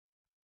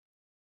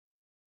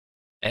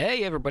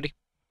Hey everybody.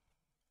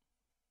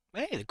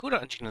 Hey, the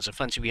Coda Engine has a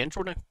fancy wee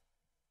intro now.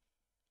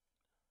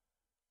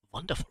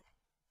 Wonderful.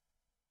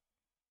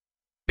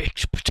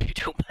 Baked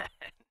Potato Man.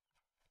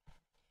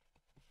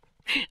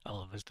 I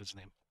love his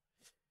name.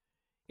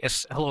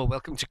 Yes, hello,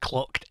 welcome to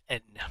Clocked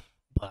In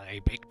by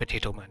Baked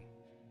Potato Man.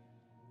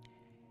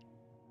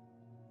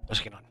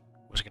 What's going on?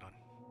 What's going on?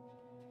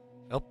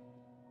 Well,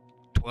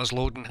 'twas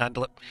load and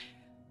handle it.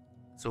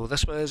 So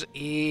this was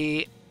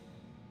a...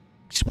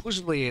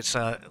 Supposedly it's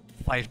a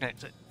Five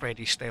Nights at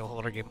Freddy's style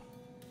horror game.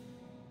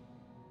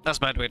 That's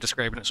a bad way of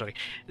describing it, sorry.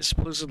 It's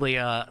supposedly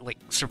like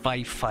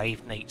survive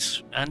 5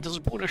 nights, and there's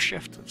a bonus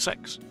shift of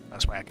 6.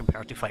 That's why I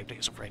compare it to 5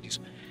 Nights at Freddy's.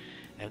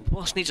 And the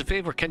boss needs a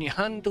favour. Can you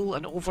handle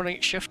an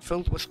overnight shift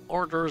filled with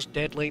orders,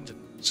 deadlines,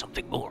 and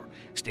something more?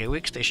 Stay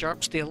awake, stay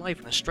sharp, stay alive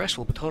in a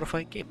stressful but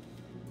horrifying game.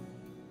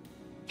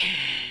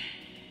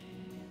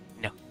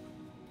 No.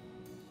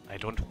 I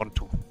don't want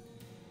to.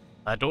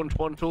 I don't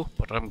want to,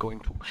 but I'm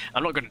going to.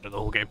 I'm not going to do the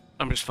whole game.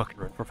 I'm just fucking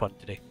around for fun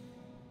today.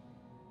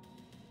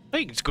 I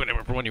think you can just go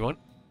anywhere for one you want.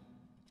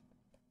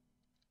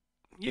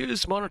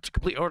 Use monitor to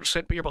complete orders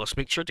sent by your boss.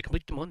 Make sure to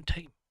complete them on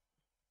time.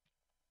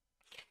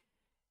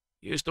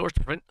 Use doors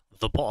to prevent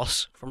the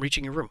boss from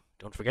reaching your room.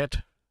 Don't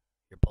forget,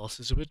 your boss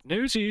is a bit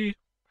nosy.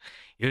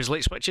 Use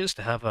light switches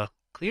to have a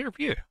clear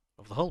view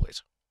of the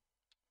hallways.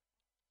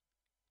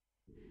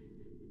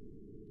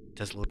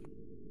 Does load.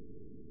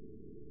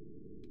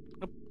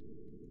 Nope.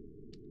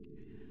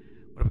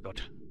 What have we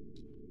got?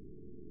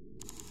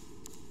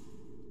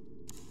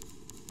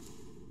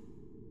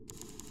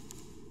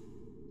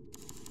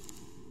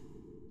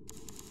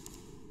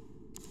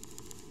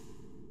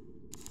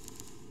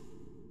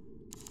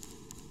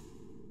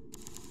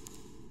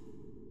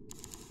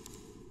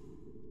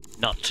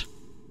 Nut.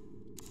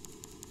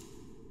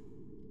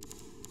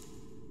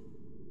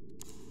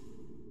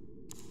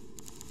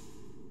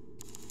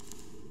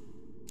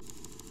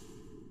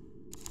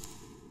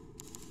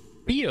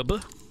 Bib.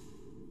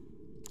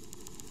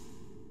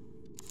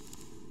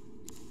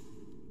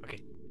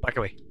 Okay, back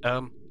away.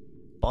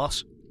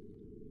 Boss?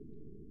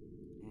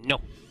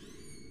 No.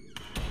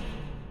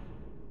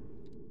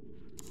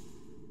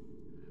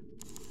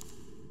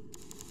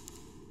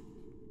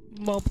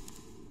 Mob.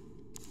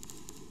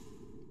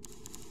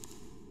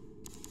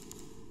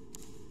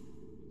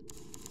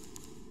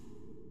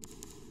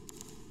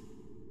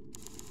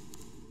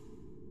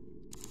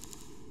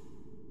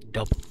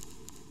 Dub.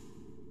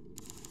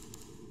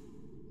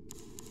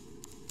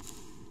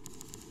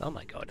 Oh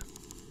my god.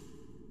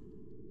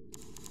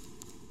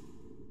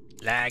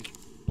 Lag.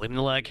 Blame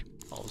the lag.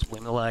 Always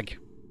blame the lag.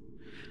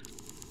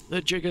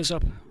 The jig is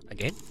up.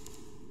 Again?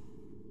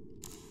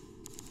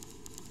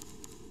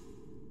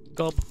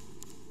 Gob.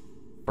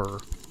 For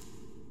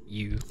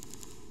you.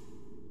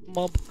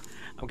 Mob.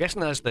 I'm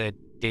guessing as the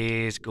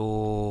days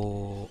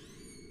go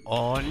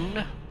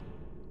on.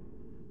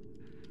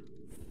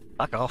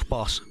 Fuck off,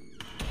 boss.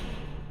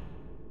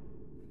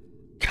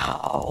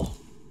 Cow.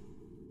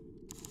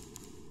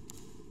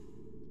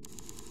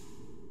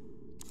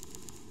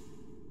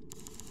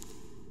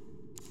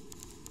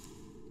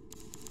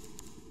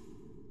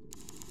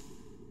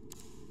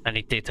 I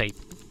need to type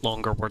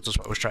longer words is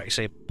what I was trying to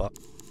say, but...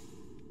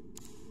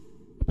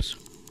 Oops.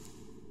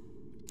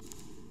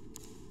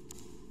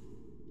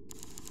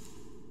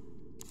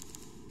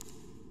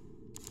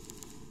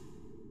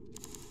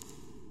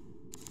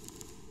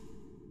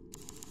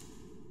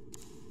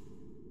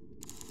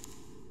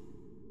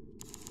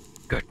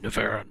 Good,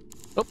 Neveran.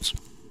 Oops.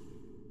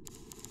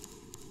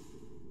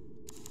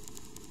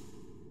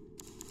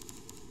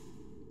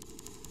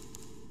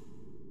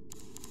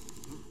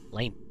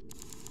 Lame.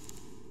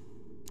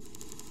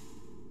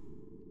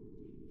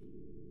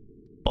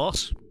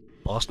 Boss?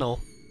 Boss, no.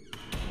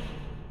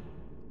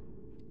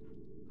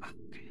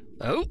 Okay.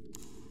 Oh!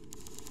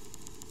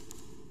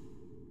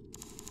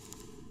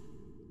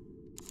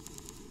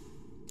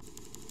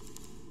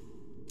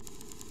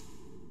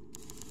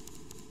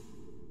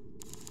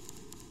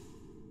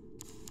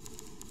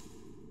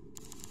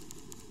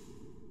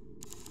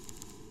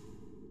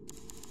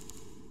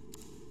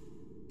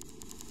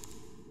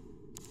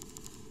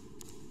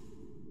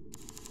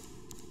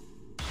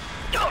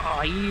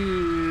 Oh,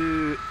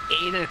 you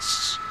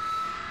anus!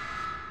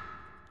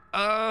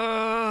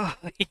 I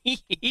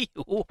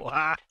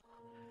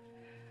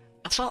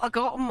thought I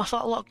got him. I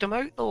thought I locked him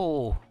out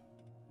though.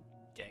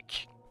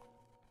 Dick.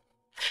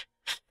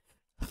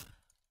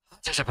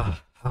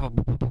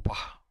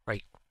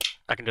 Right,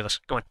 I can do this.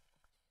 Go on.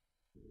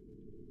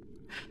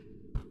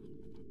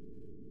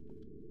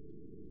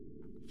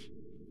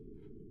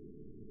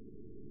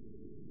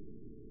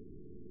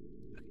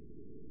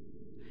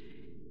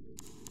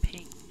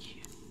 Pink,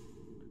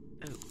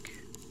 oak,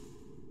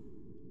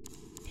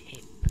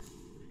 hip,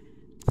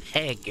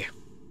 peg.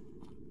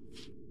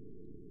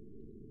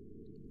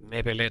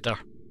 Maybe later.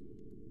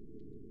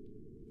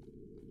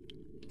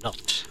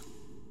 Nut.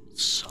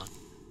 Sun.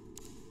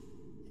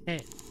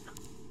 Hen.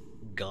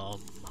 Gum.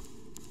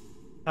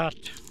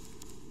 Hat.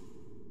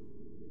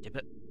 Dip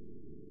it.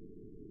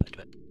 Bit of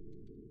it.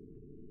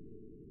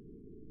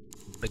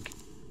 Big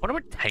Wonder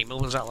what time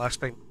it was that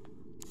last time?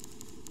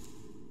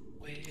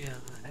 We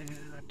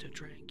had to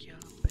drink your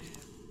beer.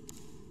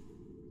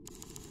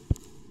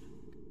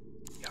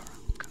 Your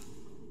alcohol.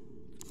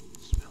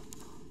 Smell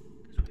wrong,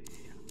 'cause we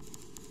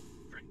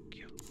drink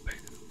your beer.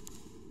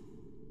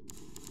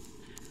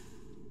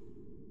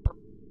 Burp,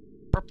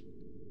 burp.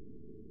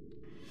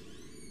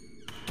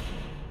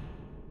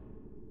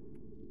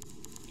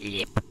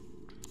 Yep.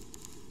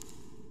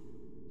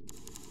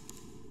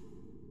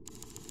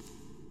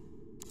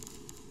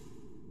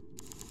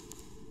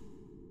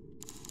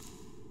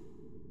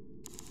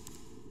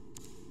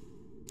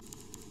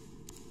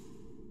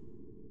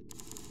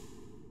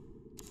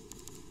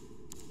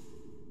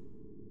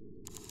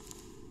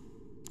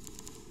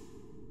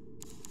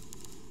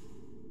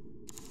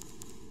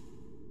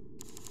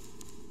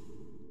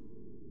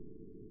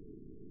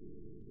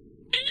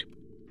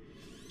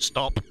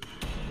 Stop.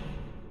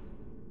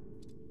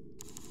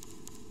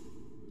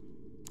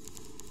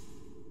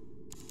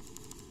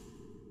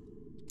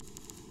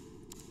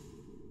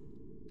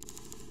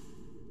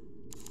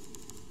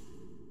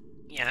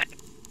 Yeah.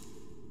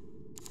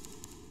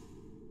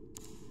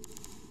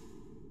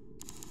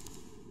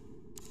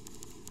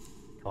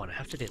 Come on, I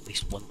have to do at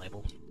least one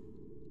level.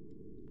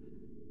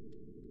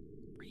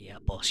 Yeah,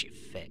 boss, you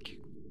feck.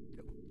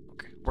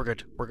 Okay, we're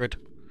good. We're good.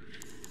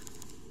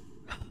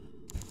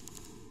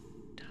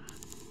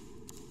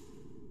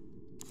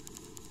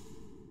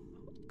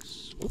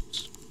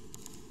 Oops.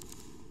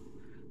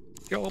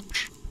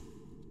 Jobs.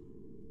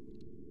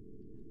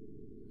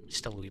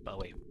 Still a wee bit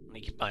away. I need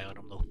to keep an eye on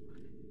him though.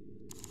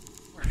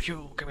 If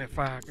you give me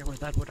fire, give me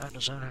that what I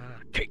desire.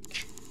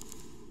 Cake.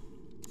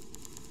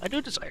 I do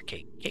desire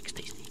cake. Cake's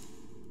tasty.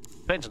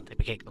 Depends on the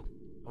type of cake though.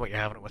 And what you're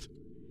having it with.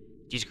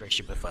 Jesus Christ,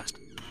 you move fast.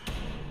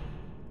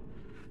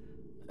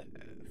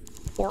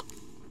 Fork.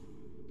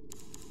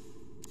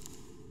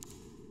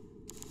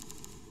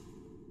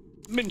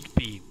 Mint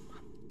beam.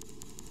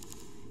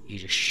 You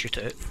just shoot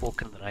it at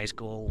folk and their eyes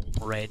go all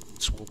red and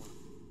swollen.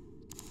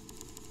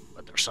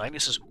 But their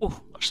sinuses,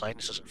 oh, their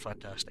sinuses are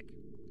fantastic.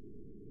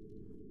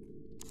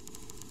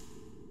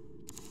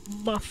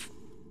 Muff.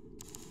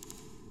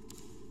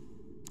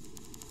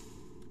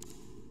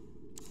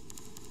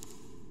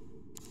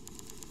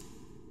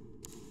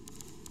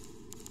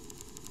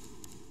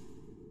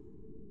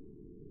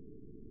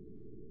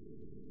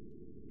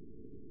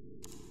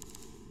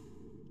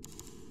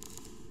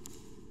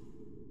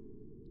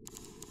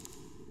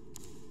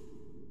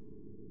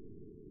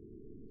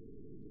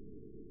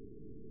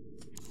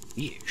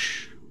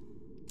 Yeesh.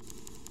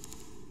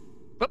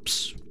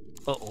 Whoops.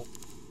 Uh-oh.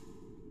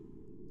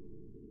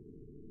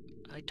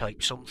 I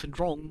typed something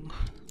wrong.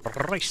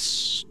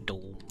 Rice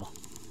dome.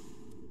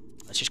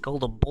 That's just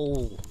called a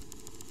bowl.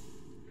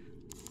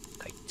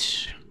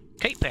 Kite.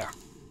 Kite pear.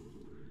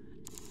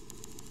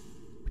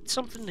 Would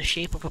something in the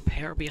shape of a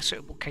pear be a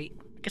suitable kite?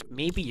 I guess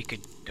maybe you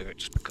could do it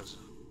just because,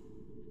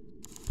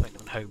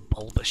 depending on how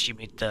bulbous you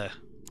made the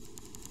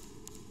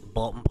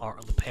bottom part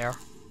of the pear.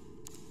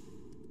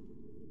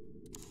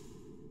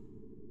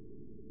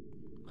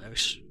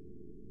 Mouse.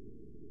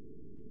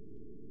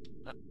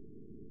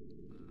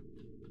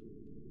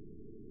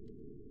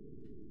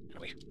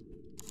 Anyway.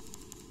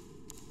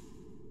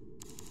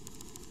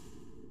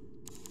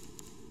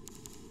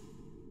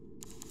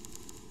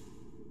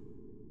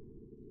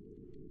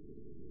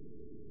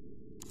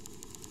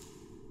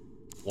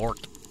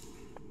 Wart.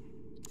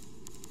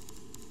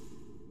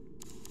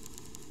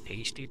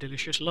 Tasty,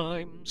 delicious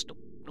limes. Nope,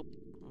 nope.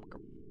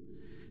 Okay.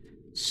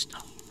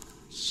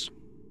 Stars.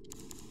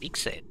 Big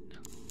set.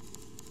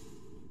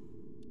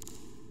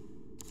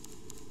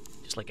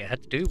 Just like I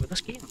had to do with this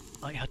game.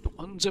 I had to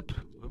unzip.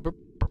 Burp,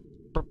 burp,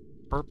 burp,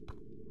 burp.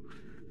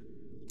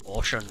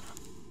 Ocean.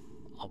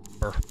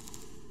 Umber.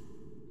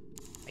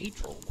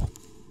 Hydro.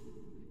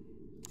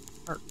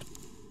 Earth.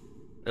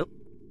 Oh.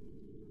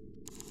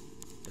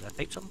 Did I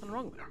type something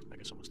wrong there? I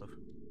guess I must have.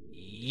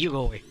 You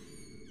go away.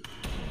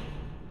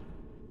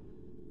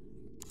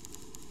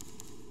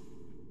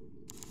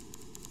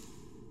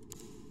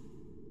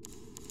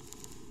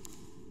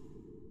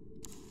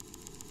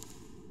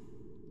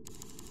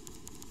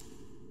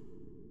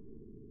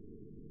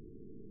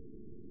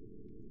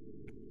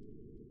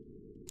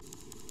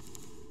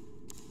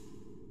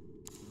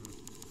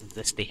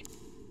 This day.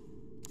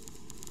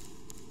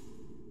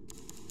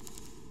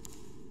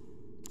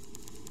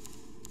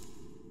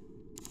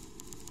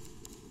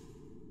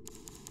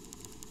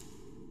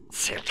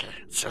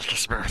 Silky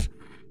smooth.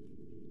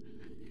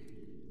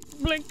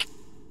 Blink.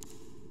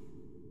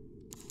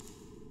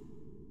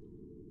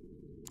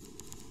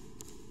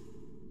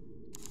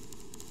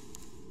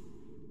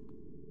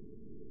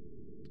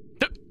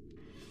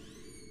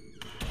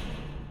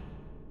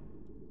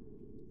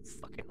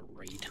 Fucking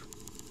raid.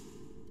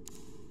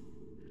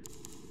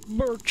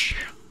 Merch.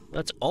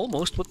 That's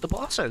almost what the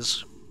boss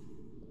is.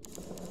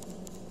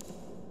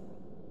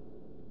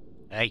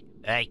 Hey,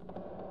 hey,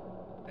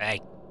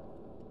 hey.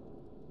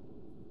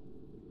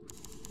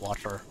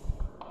 Water.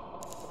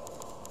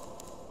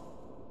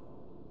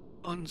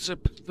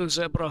 Unzip the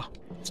zebra.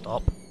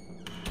 Stop.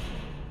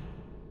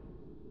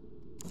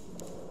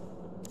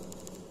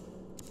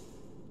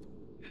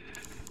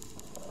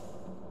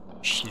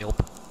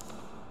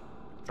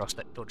 trust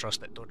it, don't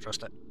trust it, don't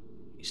trust it.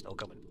 He's still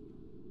coming.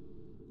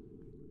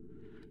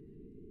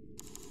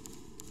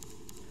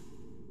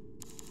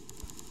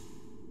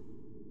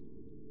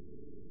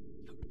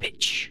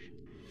 Bitch.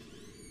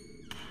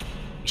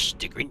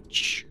 Mr.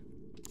 Grinch.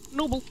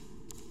 Noble.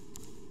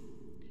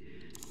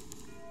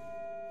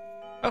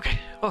 Okay,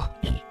 oh.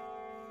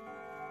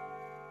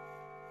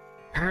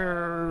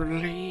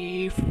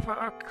 Holy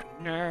fuck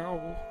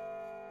now.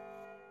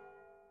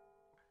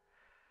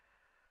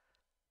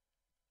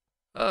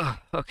 Oh,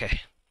 okay.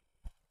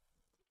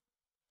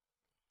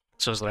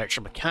 So is there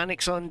extra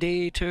mechanics on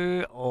day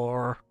 2,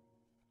 or...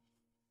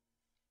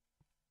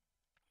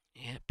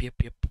 Yep.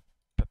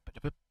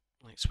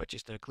 Light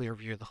switches to a clear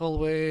view of the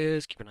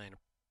hallways. Keep an eye on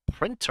a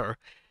printer.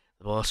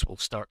 The boss will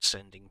start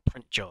sending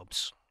print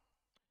jobs.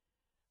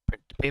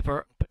 Print the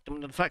paper, put them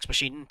in the fax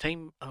machine.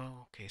 Time...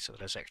 Oh, okay, so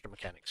there's extra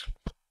mechanics.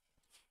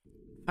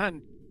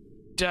 And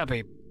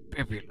dabby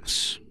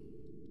bibulous.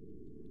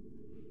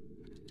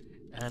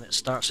 And it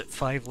starts at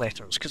 5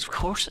 letters, because of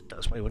course it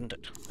does, why wouldn't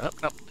it?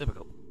 Up, there we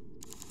go.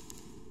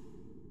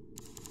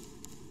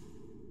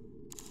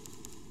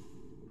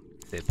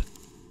 Fib.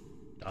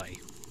 Die.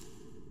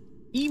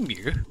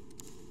 Emu?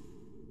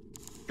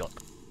 God.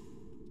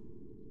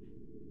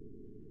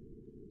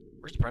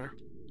 Where's the printer?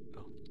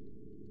 Oh.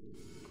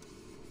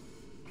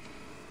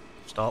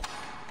 Stop.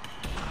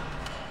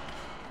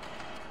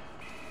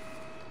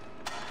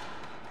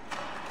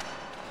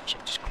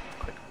 Shit, just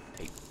quick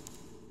tape.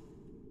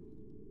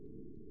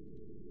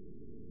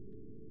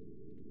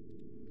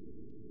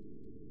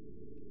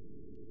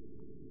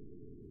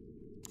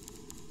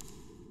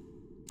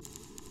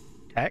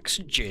 Tax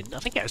gin? I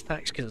think it has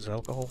tax because it's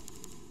alcohol.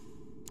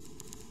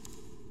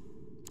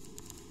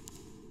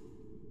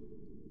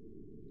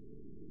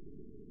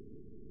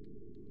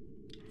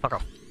 Fuck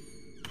off.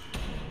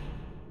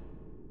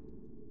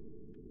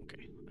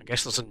 Okay, I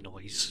guess there's a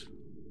noise.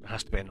 There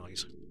has to be a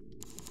noise.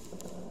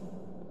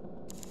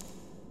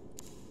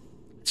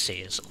 It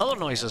says other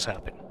noises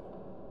happen.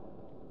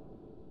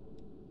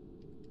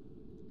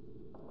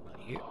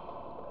 Not you.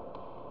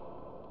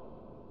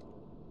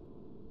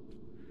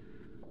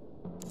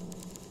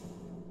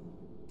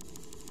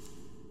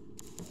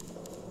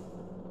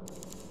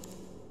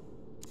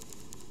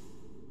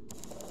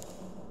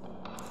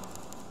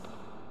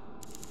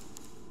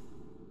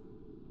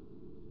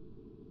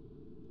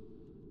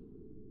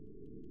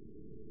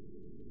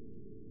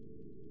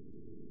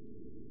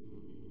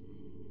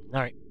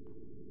 Alright.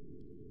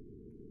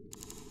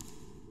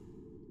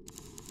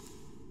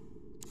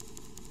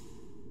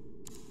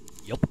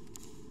 Yup.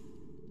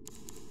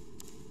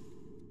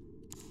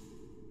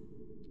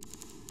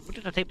 What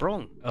did I type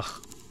wrong?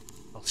 Ugh.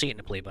 I'll see it in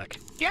the playback.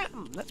 Yeah,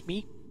 that's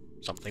me.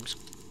 Sometimes.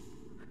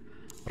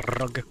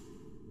 Rug.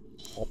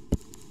 Hop.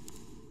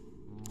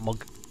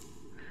 Mug.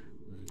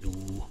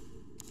 No.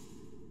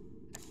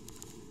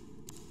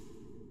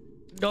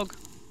 Dog.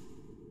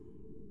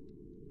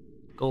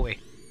 Go away.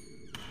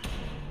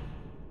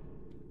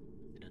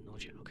 Didn't know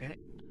you. Okay.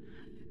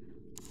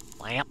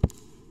 Lamp.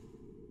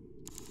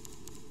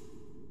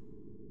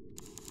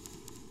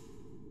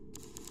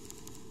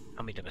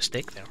 I made a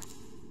mistake there.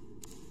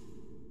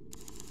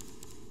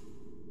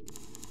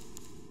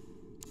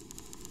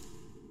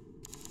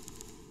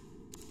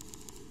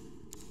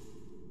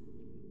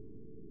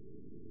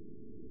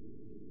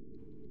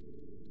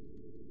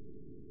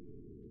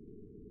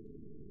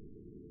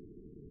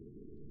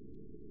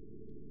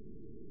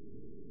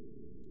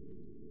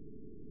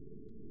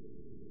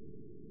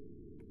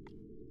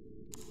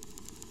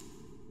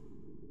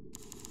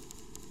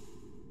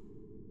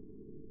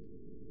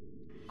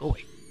 Go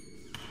away.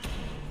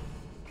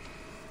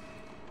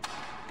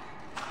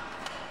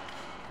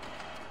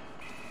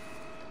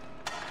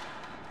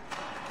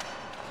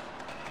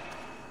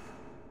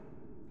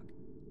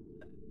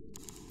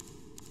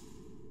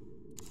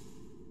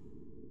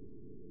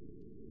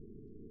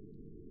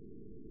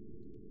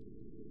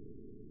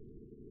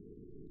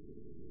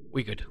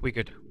 We good, we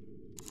good.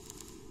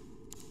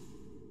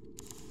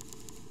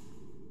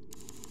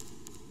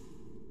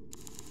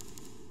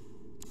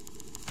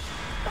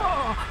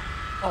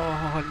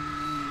 Oh,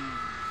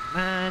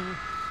 man.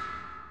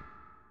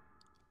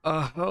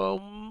 Oh,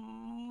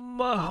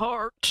 my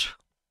heart.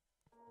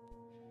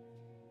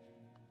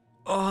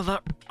 Oh,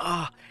 that...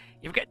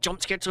 you've got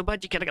jump scared so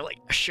bad you kinda got like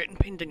a shooting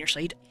pain down your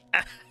side.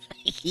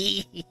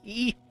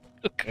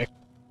 Okay.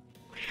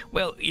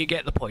 Well, you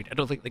get the point. I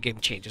don't think the game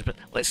changes, but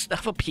let's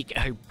have a peek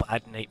at how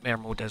bad Nightmare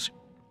Mode is.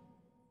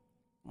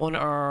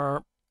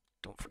 Monitor,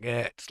 don't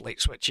forget,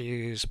 light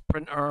switches,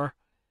 printer.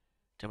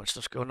 Too much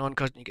stuff's going on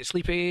causing you get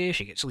sleepy.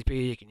 If you get sleepy,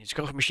 you can use a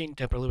coffee machine to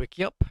temporarily wake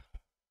you up.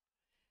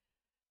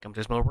 Come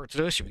to more work to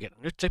do, so if you get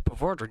a new type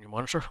of order in your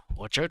monitor,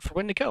 watch out for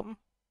when they come.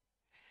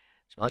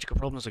 Some electrical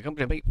problems the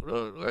company might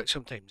roll out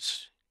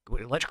sometimes. Go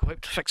to the electrical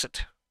pipe to fix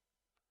it.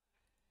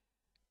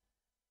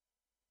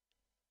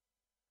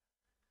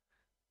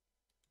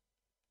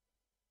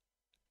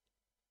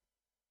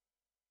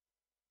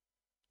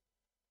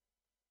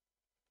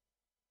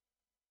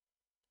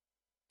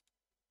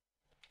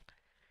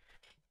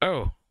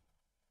 Oh.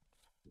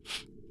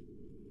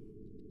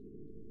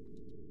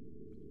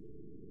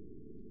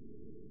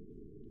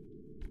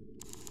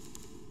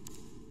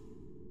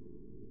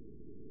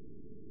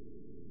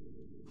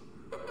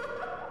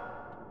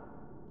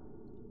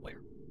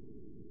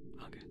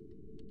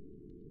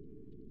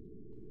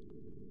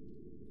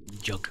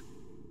 jug.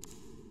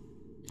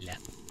 Lap.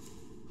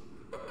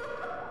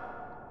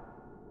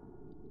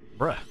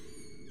 Bruh.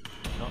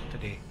 Not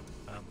today.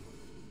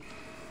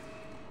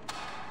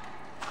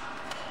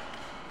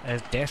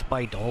 Is death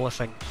by doll a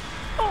thing?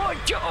 Oh,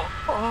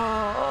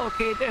 oh,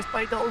 okay, death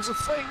by doll's a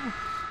thing.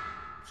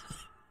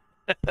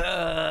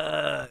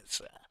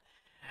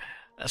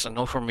 That's a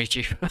no for me,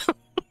 Chief.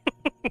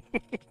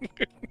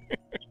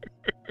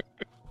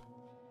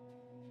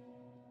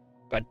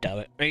 God damn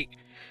it. Right.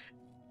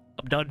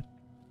 I'm done.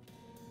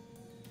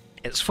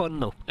 It's fun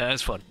though. It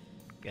is fun.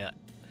 Yeah.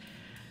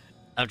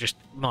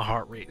 My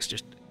heart rate's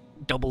just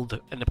doubled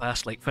in the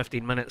past like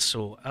 15 minutes,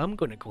 so I'm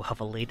gonna go have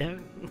a lay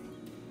down.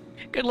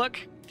 Good luck.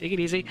 Take it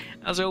easy.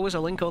 As always,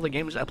 I'll link all the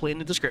games that I play in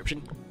the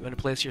description. If you want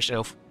to play this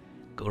yourself,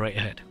 go right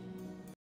ahead.